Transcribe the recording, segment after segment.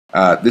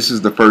This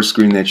is the first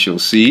screen that you'll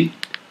see.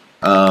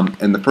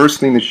 And the first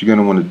thing that you're going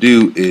to want to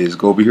do is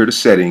go over here to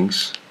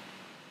settings,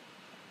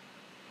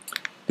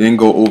 then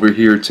go over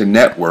here to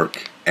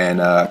network and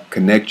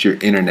connect your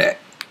internet.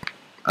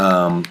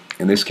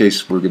 In this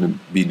case, we're going to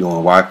be doing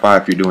Wi-Fi.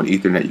 If you're doing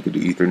Ethernet, you could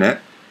do Ethernet.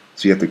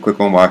 So you have to click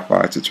on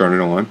Wi-Fi to turn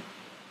it on,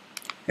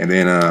 and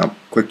then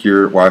click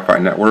your Wi-Fi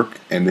network,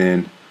 and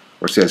then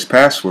where it says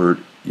password,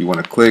 you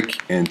want to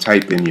click and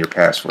type in your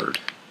password.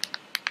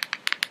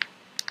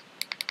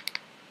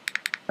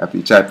 After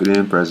you type it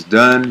in, press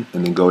done,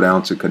 and then go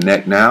down to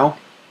connect now.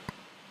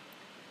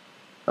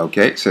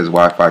 Okay, it says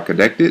Wi-Fi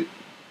connected.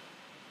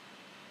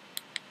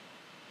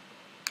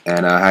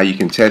 And how you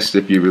can test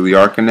if you really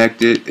are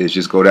connected is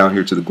just go down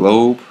here to the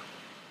globe,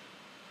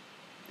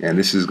 and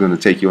this is going to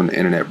take you on the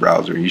internet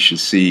browser, and you should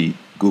see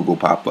Google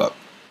pop up.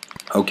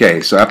 Okay,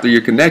 so after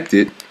you're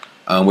connected,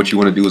 what you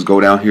want to do is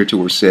go down here to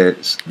where it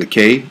says the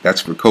K.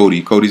 That's for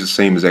Kodi. Kodi's the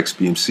same as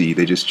XBMC.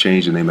 They just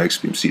changed the name of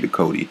XBMC to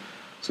Kodi.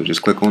 So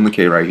just click on the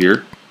K right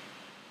here,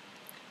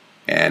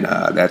 and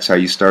that's how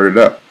you start it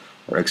up,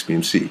 or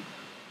XBMC.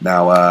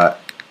 Now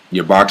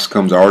your box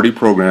comes already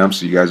programmed,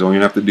 so you guys don't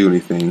even have to do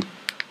anything.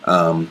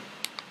 And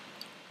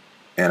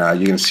you're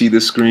going to see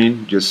this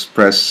screen. Just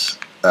press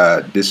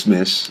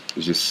dismiss.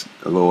 It's just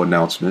a little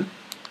announcement.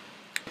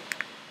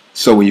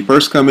 So when you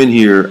first come in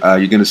here,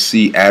 you're going to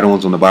see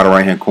add-ons on the bottom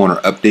right hand corner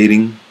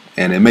updating,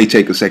 and it may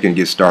take a second to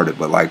get started,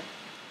 but like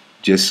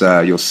just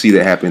you'll see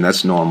that happen.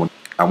 That's normal.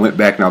 I went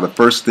back. Now the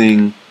first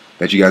thing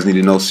that you guys need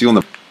to know, see on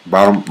the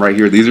bottom right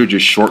here, these are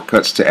just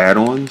shortcuts to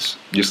add-ons,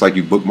 just like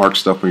you bookmark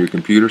stuff on your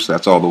computer. So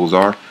that's all those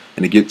are.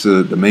 And to get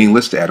to the main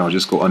list of add-ons,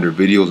 just go under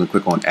videos and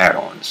click on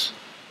add-ons.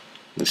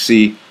 And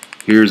see,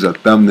 here's a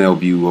thumbnail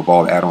view of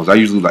all the add-ons. I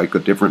usually like a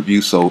different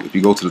view, so if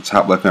you go to the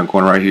top left hand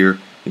corner right here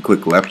and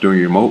click left on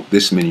your remote,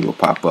 this menu will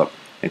pop up,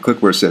 and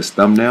click where it says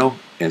thumbnail,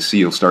 and see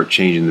you'll start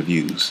changing the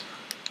views.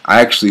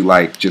 I actually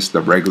like just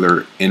the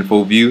regular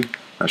info view.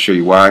 I'll show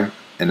you why.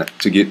 And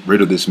to get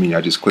rid of this menu,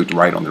 I just clicked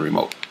right on the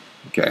remote.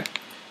 Okay,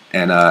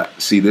 and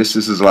see, this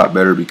is a lot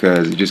better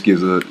because it just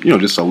gives a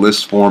just a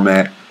list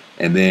format,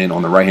 and then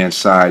on the right hand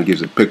side it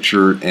gives a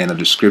picture and a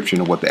description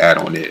of what the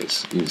add-on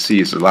is. You can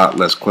see it's a lot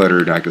less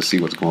cluttered, and I can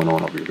see what's going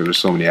on over here because there's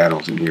so many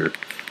add-ons in here.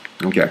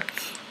 Okay,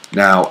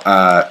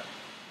 now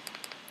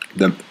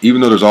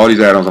even though there's all these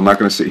add-ons, I'm not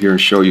going to sit here and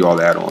show you all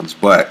the add-ons,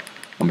 but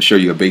I'm going to show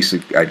you a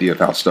basic idea of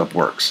how stuff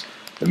works.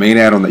 The main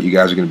add-on that you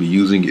guys are going to be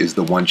using is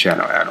the one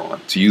channel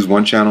add-on. To use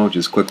one channel,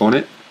 just click on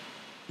it.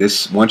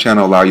 This one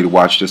channel allows you to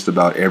watch just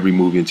about every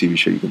movie and TV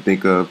show you can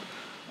think of.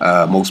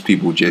 Most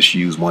people just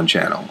use one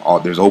channel.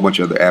 There's a whole bunch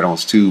of other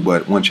add-ons too,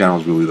 but one channel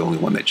is really the only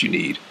one that you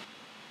need.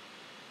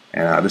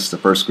 And this is the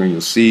first screen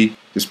you'll see.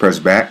 Just press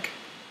back.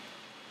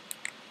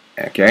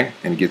 Okay,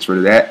 and it gets rid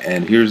of that.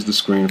 And here's the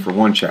screen for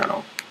one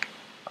channel.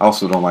 I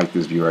also don't like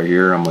this view right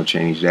here. I'm going to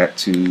change that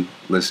to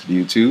list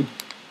view 2.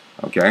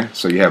 Okay,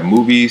 so you have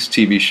movies,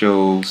 TV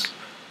shows.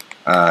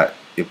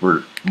 If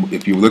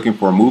you're looking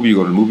for a movie, you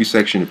go to the movie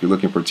section. If you're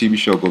looking for a TV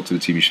show, go to the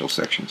TV show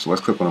section. So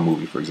let's click on a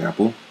movie, for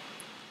example.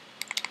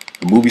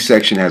 The movie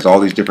section has all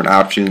these different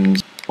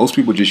options. Most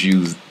people just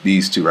use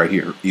these two right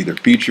here, either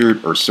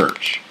featured or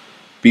search.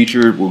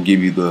 Featured will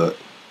give you the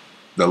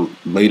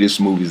latest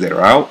movies that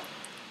are out.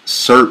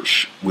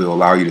 Search will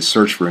allow you to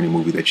search for any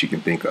movie that you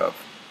can think of.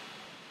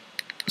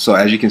 So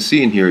as you can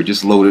see in here, it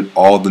just loaded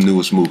all the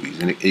newest movies,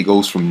 and it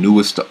goes from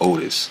newest to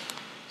oldest.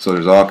 So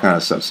there's all kind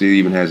of stuff. See, it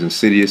even has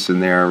Insidious in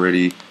there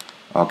already,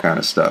 all kind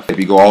of stuff. If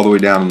you go all the way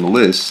down on the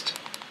list,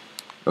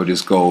 it'll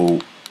just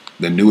go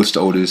the newest to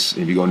oldest.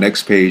 And if you go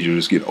next page, you'll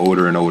just get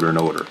older and older and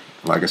older.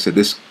 Like I said,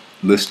 this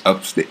list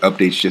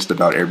updates just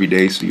about every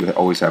day, so you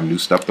always have new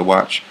stuff to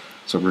watch.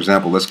 So for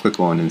example, let's click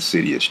on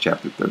Insidious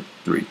chapter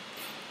 3.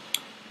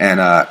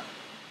 And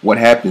what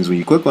happens when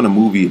you click on a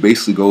movie, it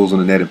basically goes on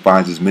the net and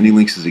finds as many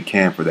links as it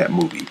can for that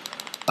movie.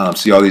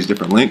 See all these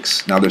different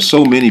links? Now there's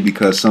so many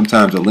because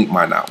sometimes a link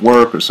might not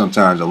work, or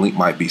sometimes a link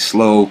might be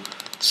slow.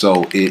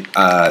 So it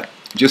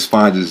just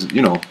finds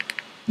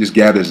just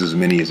gathers as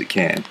many as it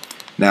can.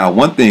 Now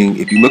one thing,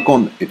 if you look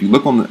on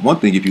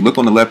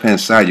the left hand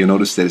side, you'll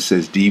notice that it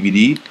says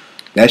DVD.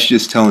 That's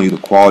just telling you the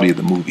quality of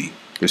the movie.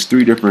 There's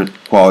 3 different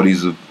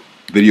qualities of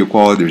video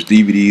quality. There's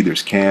DVD,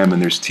 there's CAM,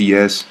 and there's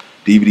TS.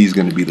 DVD is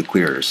going to be the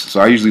clearest.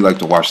 So I usually like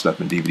to watch stuff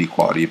in DVD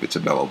quality if it's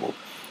available.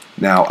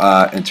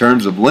 Now in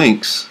terms of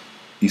links,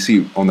 you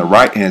see on the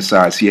right hand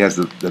side, he has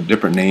the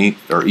different name,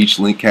 or each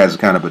link has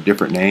kind of a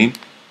different name.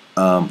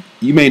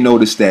 You may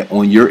notice that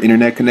on your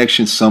internet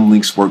connection, some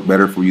links work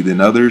better for you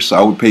than others. So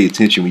I would pay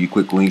attention when you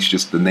click links,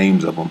 just the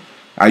names of them.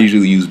 I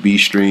usually use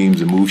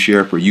BStreams and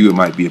MoveShare. For you, it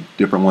might be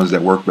different ones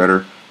that work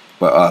better.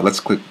 But let's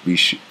click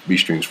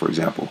BStreams, for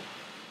example.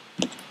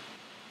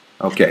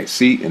 Okay,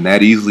 see, and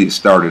that easily is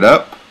started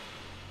up.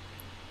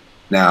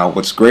 Now,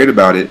 what's great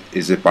about it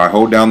is if I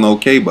hold down the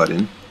OK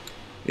button,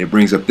 it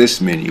brings up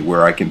this menu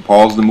where I can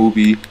pause the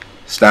movie,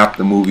 stop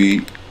the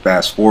movie,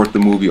 fast forward the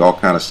movie, all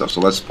kind of stuff. So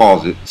let's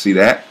pause it. See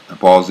that? I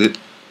paused it.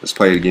 Let's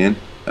play it again.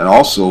 And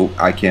also,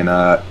 I can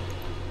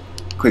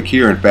click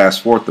here and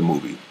fast forward the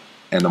movie.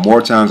 And the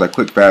more times I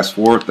click fast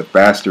forward, the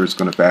faster it's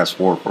going to fast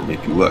forward for me.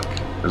 If you look,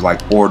 there's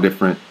like 4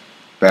 different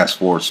fast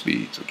forward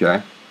speeds,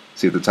 okay?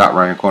 See at the top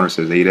right hand corner it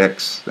says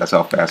 8x. That's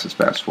how fast it's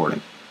fast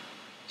forwarding.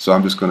 So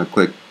I'm just going to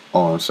click,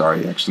 oh, I'm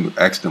sorry, I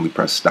accidentally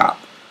pressed stop.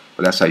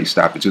 But that's how you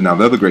stop it too. Now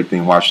the other great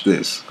thing, watch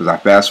this, because I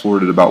fast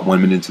forwarded about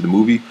 1 minute into the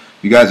movie.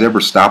 You guys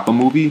ever stop a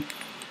movie?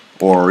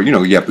 Or, you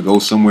know, you have to go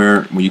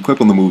somewhere. When you click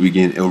on the movie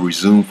again, it'll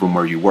resume from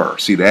where you were.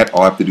 See that?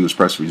 All I have to do is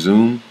press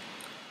resume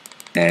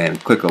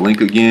and click a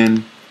link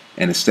again.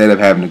 And instead of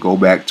having to go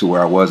back to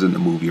where I was in the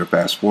movie or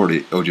fast forward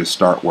it, it'll just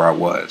start where I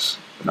was.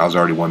 And I was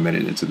already 1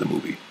 minute into the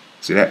movie.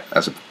 See that?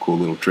 That's a cool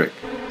little trick.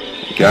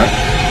 Okay?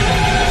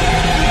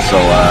 So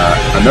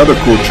another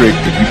cool trick,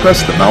 if you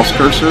press the mouse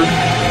cursor on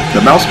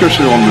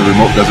the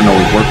remote doesn't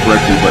always work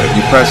correctly, but if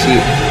you press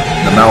it,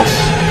 the mouse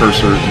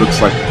cursor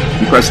looks like,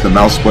 you press the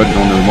mouse button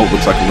on the remote,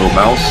 looks like a little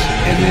mouse,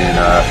 and then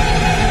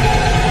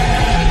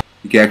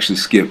you can actually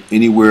skip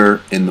anywhere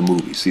in the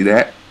movie. See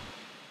that?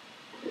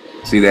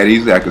 See that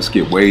easily? I can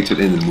skip way to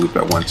the end of the movie if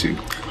I want to.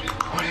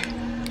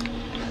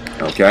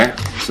 Okay,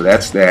 so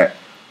that's that.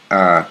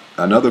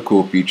 Another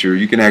cool feature,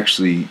 you can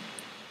actually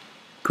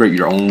create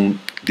your own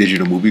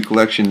digital movie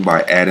collection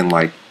by adding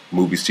like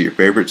movies to your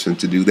favorites. And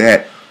to do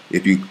that,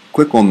 if you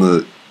click on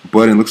the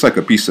button, it looks like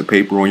a piece of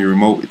paper on your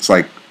remote. It's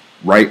like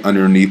right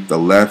underneath the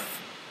left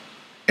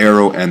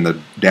arrow and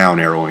the down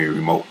arrow on your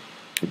remote.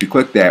 If you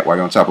click that while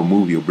you're on top of a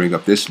movie, it'll bring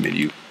up this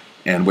menu.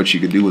 And what you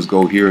can do is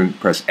go here and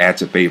press add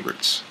to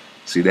favorites.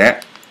 See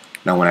that?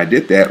 Now when I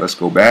did that, let's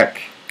go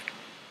back.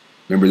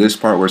 Remember this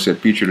part where it said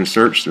featured and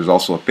search? There's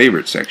also a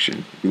favorite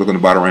section. If you look on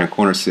the bottom right hand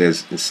corner, it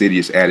says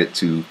Insidious added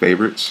to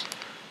favorites.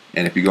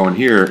 And if you go in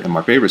here in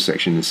my favorite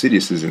section,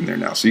 Insidious is in there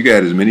now. So you can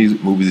add as many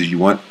movies as you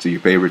want to your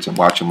favorites and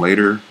watch them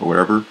later or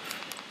whatever.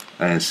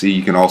 And see,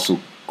 you can also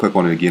click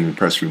on it again and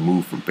press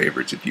remove from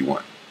favorites if you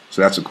want.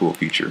 So that's a cool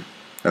feature.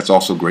 That's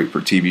also great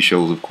for TV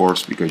shows, of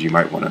course, because you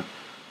might want to,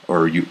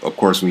 or you, of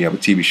course, when you have a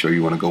TV show,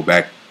 you want to go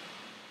back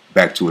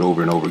to it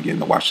over and over again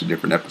to watch the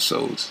different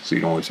episodes. So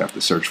you don't always have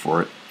to search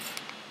for it.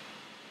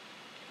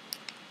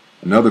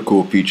 Another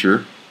cool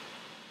feature,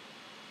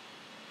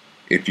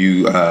 if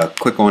you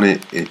click on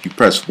it, if you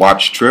press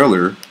watch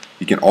trailer,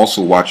 you can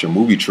also watch a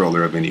movie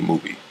trailer of any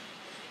movie.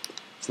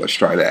 So let's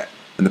try that.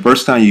 And the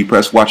first time you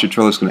press watch a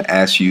trailer, it's going to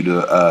ask you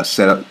to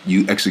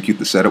execute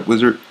the setup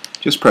wizard.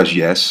 Just press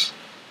yes,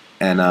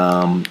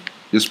 and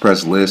just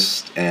press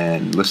list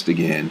and list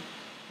again,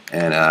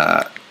 and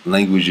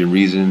language and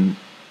reason.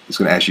 It's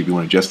going to ask you if you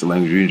want to adjust the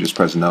language region. Just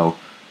press no,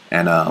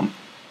 and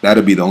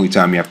that'll be the only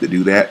time you have to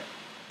do that.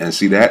 And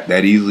see that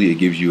easily, it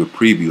gives you a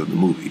preview of the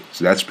movie.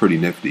 So that's pretty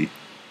nifty.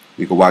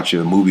 You can watch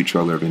a movie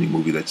trailer of any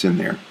movie that's in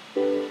there.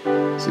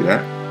 See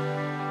that?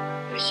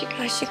 I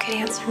wish you could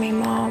answer me,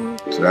 Mom.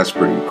 So that's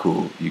pretty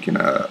cool. You can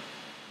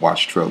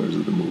watch trailers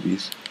of the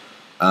movies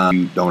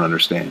you don't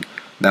understand.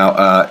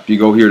 Now, if you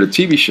go here to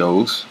TV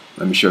shows,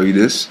 let me show you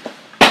this.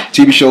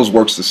 TV shows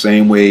works the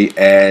same way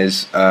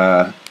as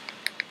the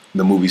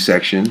movie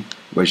section,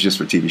 but it's just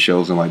for TV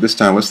shows. And like this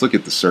time, let's look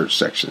at the search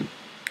section.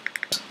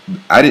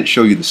 I didn't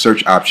show you the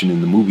search option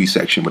in the movie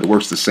section, but it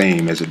works the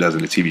same as it does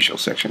in the TV show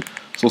section.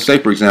 So say,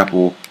 for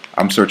example,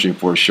 I'm searching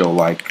for a show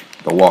like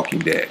The Walking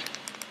Dead.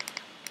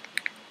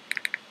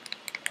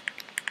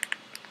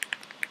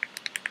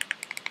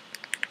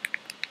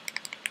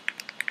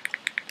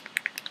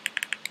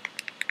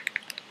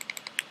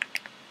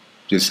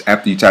 Just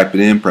after you type it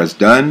in, press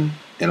done,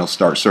 and it'll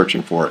start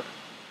searching for it.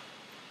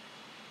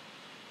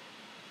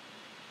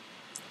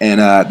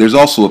 And there's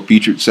also a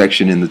featured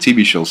section in the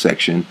TV show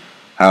section.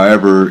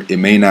 However, it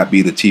may not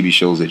be the TV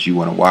shows that you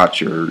want to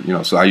watch, or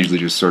so I usually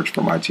just search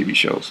for my TV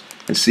shows.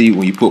 And see,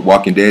 when you put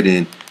Walking Dead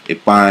in, it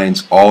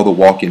finds all the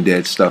Walking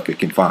Dead stuff it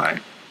can find.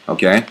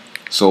 Okay?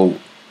 So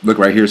look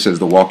right here, it says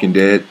The Walking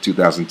Dead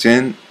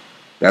 2010.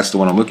 That's the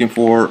one I'm looking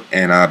for.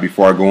 And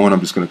before I go on, I'm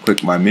just going to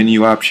click my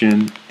menu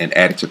option and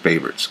add it to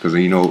favorites, because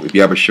if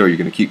you have a show, you're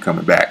going to keep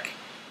coming back.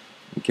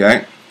 Okay?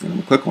 And I'm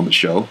going to click on the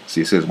show.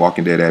 See, it says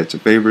Walking Dead added to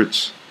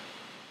favorites.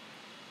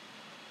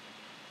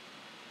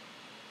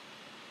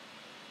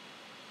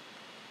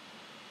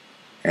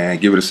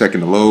 And give it a second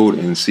to load,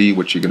 and see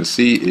what you're going to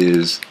see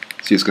is,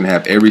 it's going to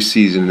have every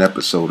season and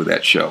episode of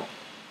that show.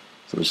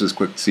 So let's just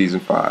click season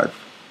 5.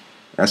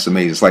 That's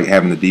amazing. It's like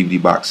having the DVD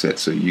box set.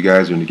 So you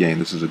guys are in the game.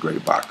 This is a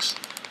great box.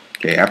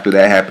 Okay, after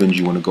that happens,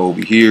 you want to go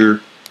over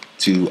here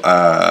to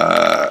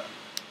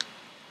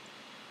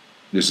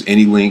just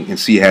any link and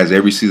see it has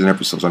every season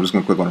episode. So I'm just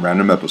going to click on a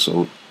random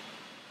episode.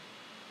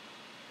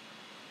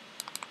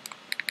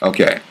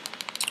 Okay.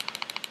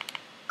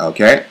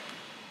 Okay.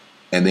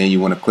 And then you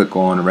want to click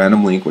on a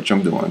random link, which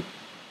I'm doing.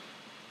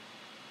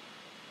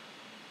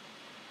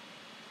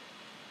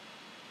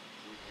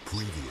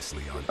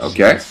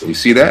 Okay, you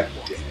see that?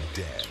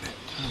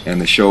 And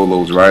the show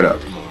loads right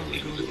up.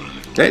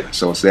 Okay,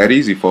 so it's that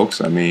easy,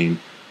 folks. I mean,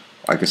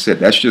 like I said,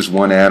 that's just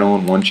one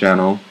add-on, one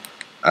channel.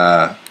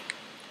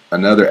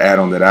 Another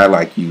add-on that I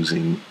like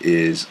using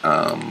is,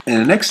 and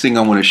the next thing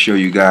I want to show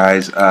you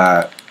guys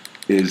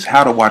is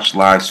how to watch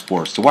live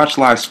sports. To watch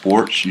live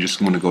sports, you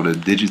just want to go to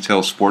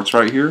Digital Sports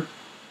right here.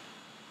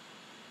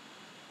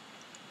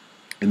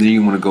 And then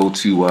you want to go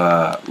to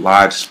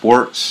live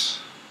sports,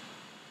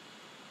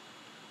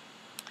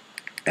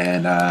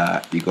 and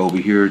you go over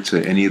here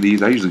to any of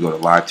these. I usually go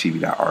to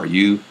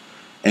livetv.ru.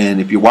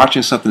 And if you're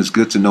watching something, it's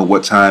good to know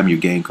what time your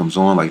game comes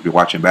on. Like if you're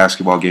watching a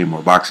basketball game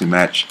or a boxing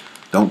match,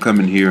 don't come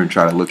in here and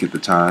try to look at the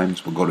times,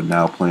 but go to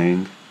now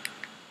playing.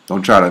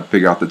 Don't try to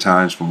figure out the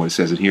times from what it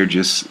says in here.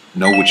 Just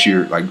know what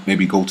you're, like,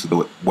 maybe go to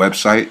the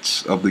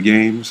websites of the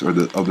games or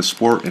of the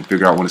sport and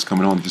figure out when it's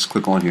coming on. Just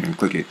click on here and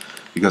click it,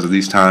 because of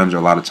these times are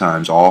a lot of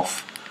times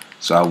off.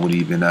 So I wouldn't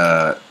even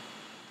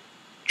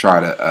try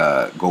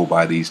to go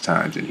by these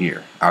times in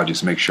here. I'll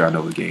just make sure I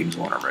know the game's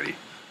on already.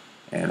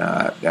 And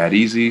that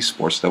easy,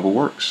 Sports Double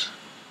works.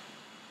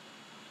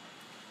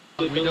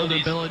 We know the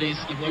abilities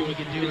of what we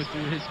can do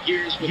through his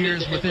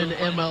years within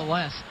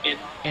MLS.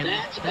 And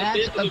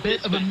that's a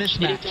bit of a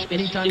mismatch.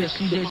 Anytime you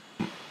see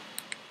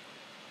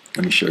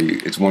Let me show you.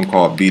 It's one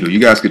called Beetle. You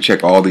guys could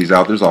check all these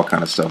out. There's all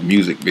kind of stuff.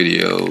 Music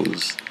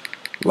videos,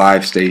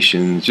 live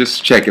stations.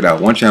 Just check it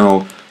out. One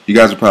channel, you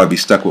guys will probably be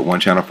stuck with one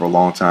channel for a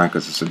long time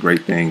because it's a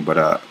great thing.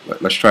 But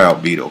let's try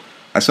out Beetle.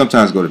 I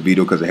sometimes go to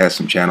Beetle because it has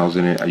some channels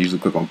in it. I usually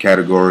click on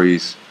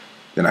categories.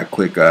 Then I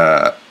click,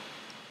 let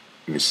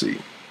me see.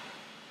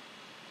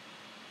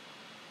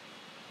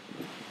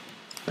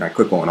 And I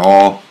click on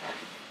all.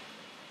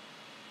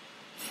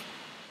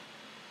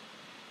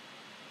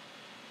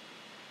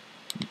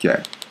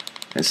 Okay.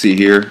 And see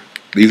here,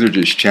 these are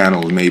just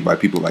channels made by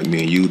people like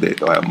me and you that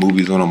have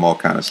movies on them, all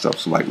kind of stuff.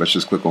 So like, let's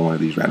just click on one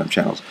of these random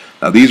channels.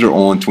 Now these are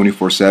on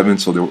 24/7,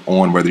 so they're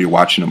on whether you're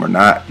watching them or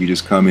not. You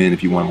just come in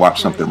if you want to watch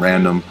something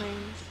random.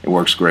 It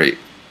works great.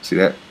 See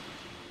that?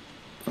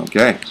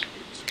 Okay.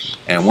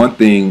 And one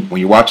thing,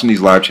 when you're watching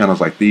these live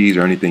channels like these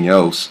or anything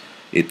else,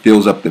 it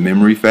fills up the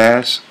memory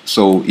fast.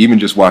 So even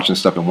just watching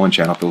stuff in one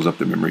channel fills up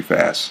the memory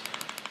fast.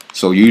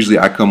 So usually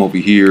I come over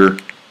here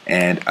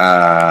and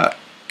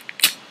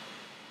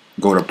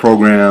go to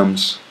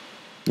programs,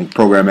 and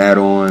program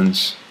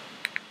add-ons,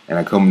 and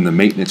I come in the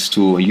maintenance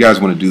tool. And you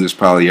guys want to do this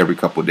probably every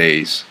couple of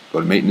days.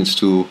 Go to maintenance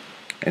tool,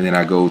 and then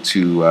I go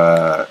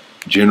to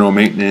general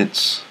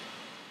maintenance.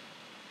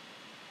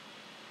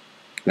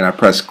 Then I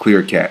press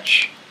clear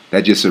cache.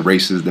 That just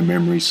erases the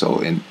memory. So,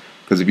 and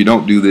because if you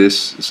don't do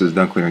this, it says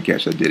done clearing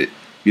cache. I did it.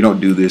 If you don't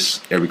do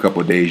this every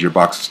couple of days, your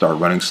box will start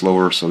running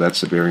slower. So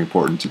that's very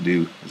important to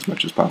do as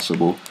much as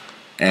possible.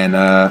 And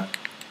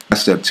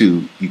step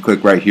 2, you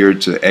click right here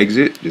to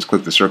exit. Just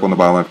click the circle in the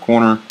bottom left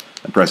corner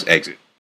and press exit.